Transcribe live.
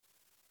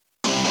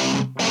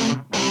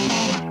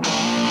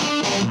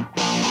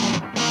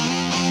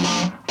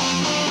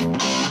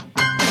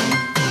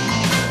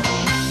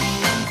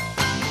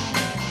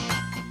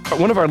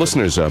One of our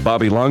listeners,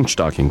 Bobby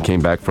Longstocking,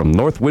 came back from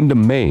North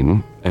Windham,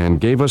 Maine,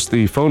 and gave us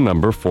the phone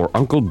number for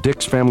Uncle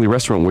Dick's Family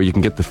Restaurant, where you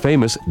can get the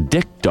famous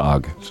Dick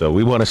Dog. So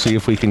we want to see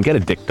if we can get a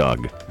Dick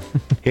Dog.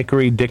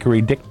 Hickory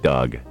Dickory Dick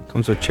Dog.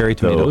 Comes with cherry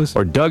tomatoes.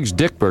 Or Doug's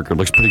Dick Burger.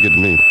 Looks pretty good to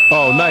me.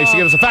 Oh, nice. He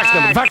gave us a fax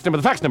number.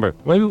 The fax number.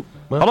 Maybe,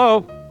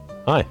 Hello.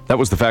 Hi. That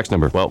was the fax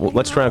number. Well,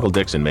 let's try Uncle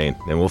Dick's in Maine,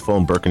 and we'll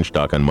phone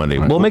Birkenstock on Monday.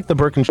 We'll make the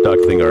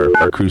Birkenstock thing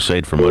our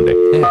crusade for Monday.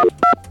 Yeah.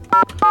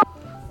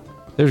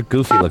 They're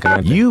goofy looking,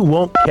 aren't they? You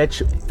won't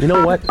catch... You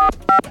know what?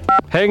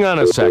 Hang on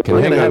a second.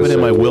 I'm going to have it in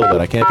my will that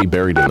I can't be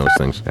buried in those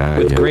things.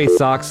 With gray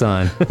socks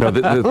on. No,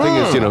 the thing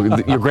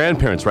is, your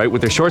grandparents, right,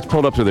 with their shorts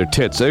pulled up to their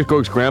tits. There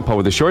goes Grandpa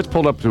with the shorts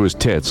pulled up to his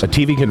tits. A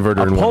TV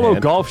converter in one polo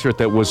hand. golf shirt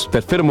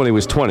that fit him when he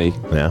was 20.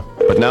 Yeah.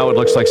 But now it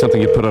looks like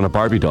something you'd put on a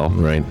Barbie doll.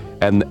 Right.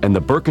 And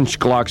the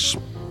Birkenstocks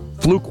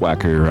fluke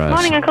whacker.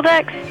 Morning, Uncle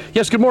Dick.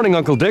 Yes, good morning,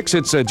 Uncle Dix.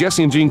 It's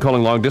Jesse and Jean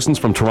calling long distance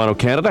from Toronto,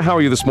 Canada. How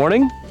are you this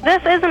morning?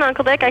 This isn't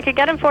Uncle Dick. I could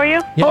get him for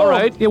you. Yeah. All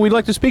right. Yeah, we'd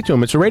like to speak to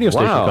him. It's a radio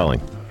station Wow. calling.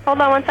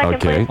 Hold on 1 second,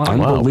 Okay. please.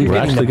 Wow. We're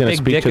actually going to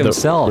speak Dick to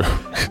himself.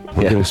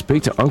 We're going to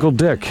speak to Uncle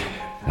Dick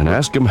and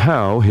ask him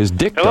how his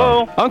dick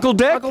Hello? dog. Uncle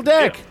Dick? Uncle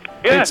Dick!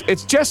 Yes.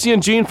 It's Jesse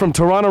and Jean from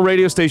Toronto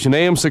radio station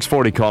AM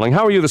 640 calling.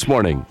 How are you this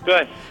morning?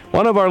 Good.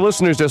 One of our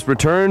listeners just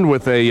returned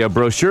with a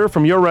brochure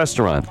from your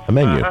restaurant. A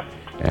menu.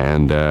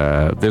 And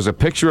there's a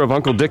picture of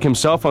Uncle Dick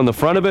himself on the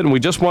front of it, and we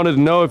just wanted to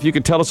know if you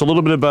could tell us a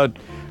little bit about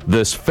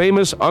this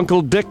famous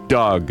Uncle Dick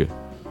dog.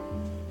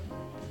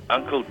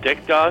 Uncle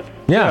Dick Dog?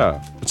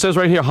 Yeah. It says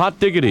right here, Hot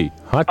Diggity.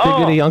 Hot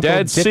diggity Uncle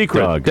Dad's Dick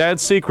secret. Dog.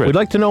 Dad's secret. We'd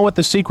like to know what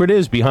the secret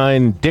is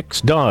behind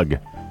Dick's dog.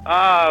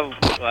 Well,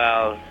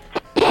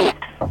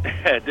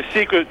 the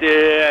secret,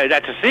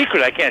 that's a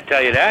secret. I can't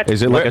tell you that.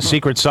 Is it like a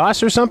secret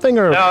sauce or something?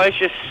 Or No, it's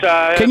just...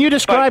 can you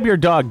describe your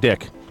dog,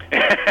 Dick?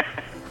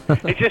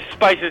 It's just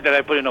spices that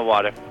I put in the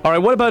water. All right,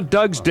 what about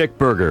Doug's Dick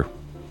Burger?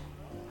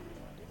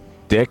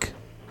 Dick?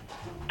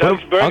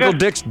 Doug's Burger? Uncle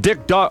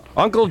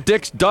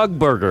Dick's Doug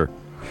Burger.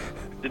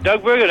 The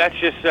Doug Burger, that's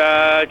just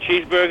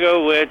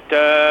cheeseburger with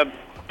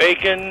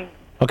bacon,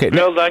 Okay.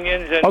 grilled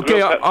onions, and... Okay,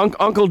 grilled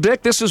Uncle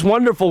Dick, this is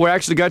wonderful. We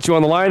actually got you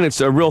on the line.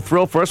 It's a real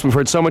thrill for us. We've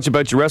heard so much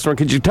about your restaurant.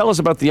 Could you tell us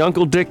about the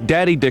Uncle Dick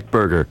Daddy Dick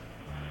Burger?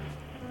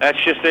 That's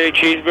just a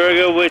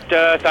cheeseburger with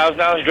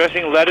 1,000-ounce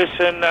dressing, lettuce,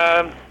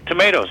 and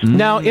tomatoes.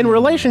 Now, in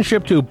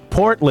relationship to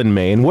Portland,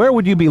 Maine, where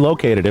would you be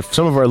located if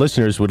some of our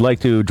listeners would like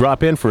to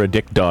drop in for a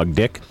Dick Dog,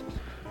 Dick?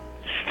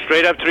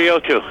 Straight up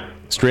 302.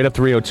 Straight up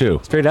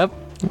 302. Straight up.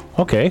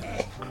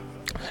 Okay.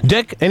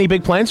 Dick, any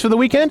big plans for the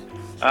weekend?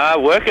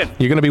 Working.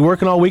 You're going to be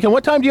working all weekend.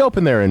 What time do you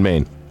open there in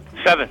Maine?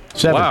 7.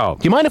 7. Wow.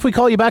 Do you mind if we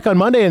call you back on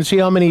Monday and see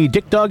how many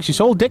Dick Dogs you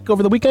sold, Dick,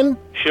 over the weekend?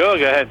 Sure,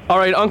 go ahead. All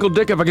right, Uncle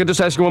Dick, if I could just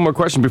ask you one more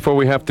question before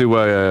we have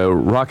to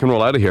rock and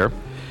roll out of here.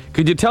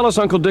 Could you tell us,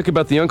 Uncle Dick,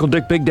 about the Uncle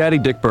Dick Big Daddy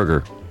Dick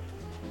Burger?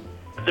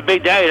 The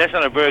Big Daddy, that's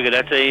not a burger.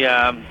 That's a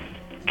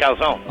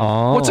calzone.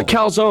 Oh. What's a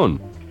calzone?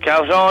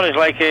 Calzone is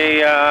like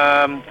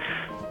a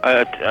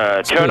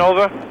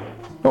turnover.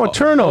 Oh, a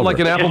turnover. Like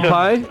an apple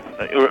pie?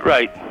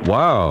 Right.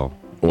 Wow.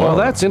 Well,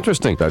 that's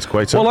interesting. That's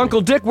quite something. Well, Uncle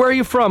Dick, where are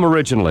you from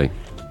originally?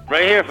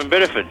 Right here from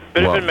Biddeford.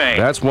 Biddeford, Maine.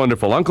 That's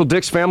wonderful. Uncle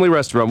Dick's Family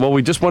Restaurant. Well,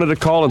 we just wanted to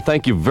call and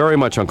thank you very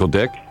much, Uncle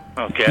Dick.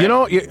 Okay. You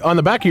know, on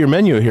the back of your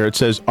menu here, it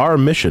says, our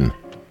mission.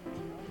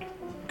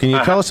 Can you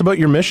tell us about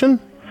your mission?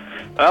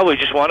 Well, we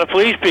just want to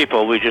please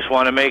people. We just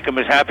want to make them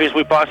as happy as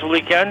we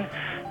possibly can.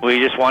 We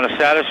just want to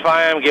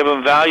satisfy them, give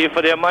them value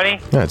for their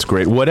money. That's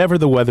great. Whatever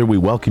the weather, we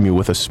welcome you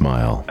with a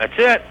smile. That's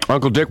it.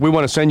 Uncle Dick, we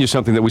want to send you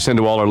something that we send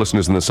to all our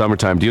listeners in the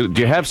summertime. Do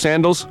you have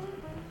sandals?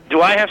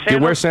 Do I have Do you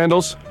wear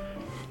sandals? sandals?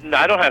 No,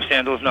 I don't have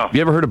sandals, no. Have you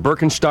ever heard of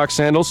Birkenstock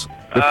sandals?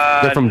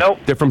 They're from, nope.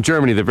 They're from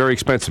Germany. They're very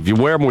expensive. You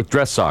wear them with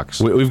dress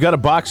socks. We've got a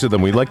box of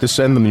them. We'd like to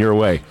send them your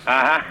way.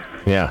 Uh-huh.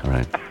 Yeah. All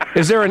right.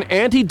 Is there an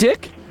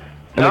Auntie-Dick?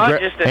 No,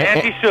 just an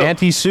Auntie Sue.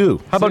 Auntie Sue.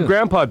 How about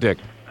Grandpa Dick?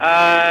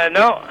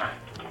 No.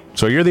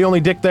 So you're the only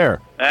Dick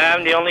there.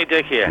 I'm the only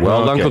Dick here.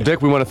 Well, Okay. Uncle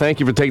Dick, we want to thank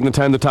you for taking the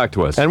time to talk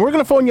to us. And we're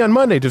going to phone you on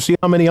Monday to see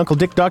how many Uncle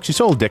Dick dogs you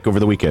sold, Dick, over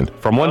the weekend.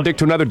 From one Dick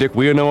to another Dick,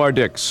 we know our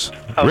Dicks.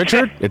 Okay.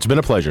 Richard, it's been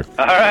a pleasure.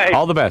 All right.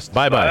 All the best.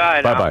 Bye-bye.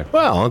 Bye-bye now. Bye-bye.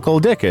 Well, Uncle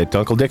Dick at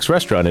Uncle Dick's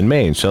restaurant in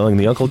Maine, selling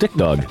the Uncle Dick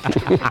dog.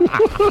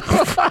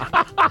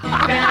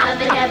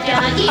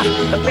 Rub-a-dub-doggy,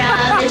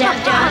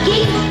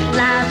 rub-a-dub-doggy,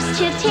 loves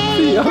to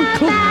take a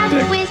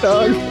bath with you.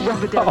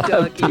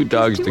 2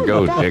 dogs to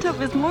go, Dick.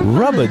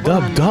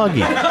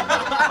 Rub-a-dub-doggy.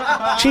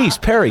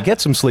 Jeez, Perry, get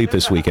some sleep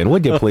this weekend,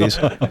 would you please?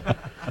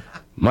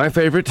 My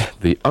favorite,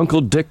 the Uncle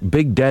Dick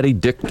Big Daddy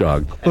Dick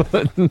Dog.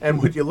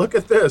 And would you look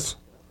at this?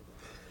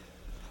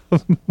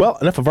 Well,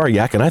 enough of our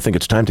yak, and I think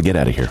it's time to get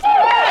out of here.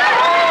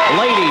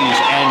 Ladies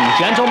and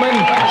gentlemen,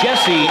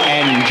 Jesse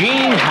and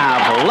Jean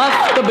have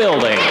left the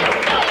building.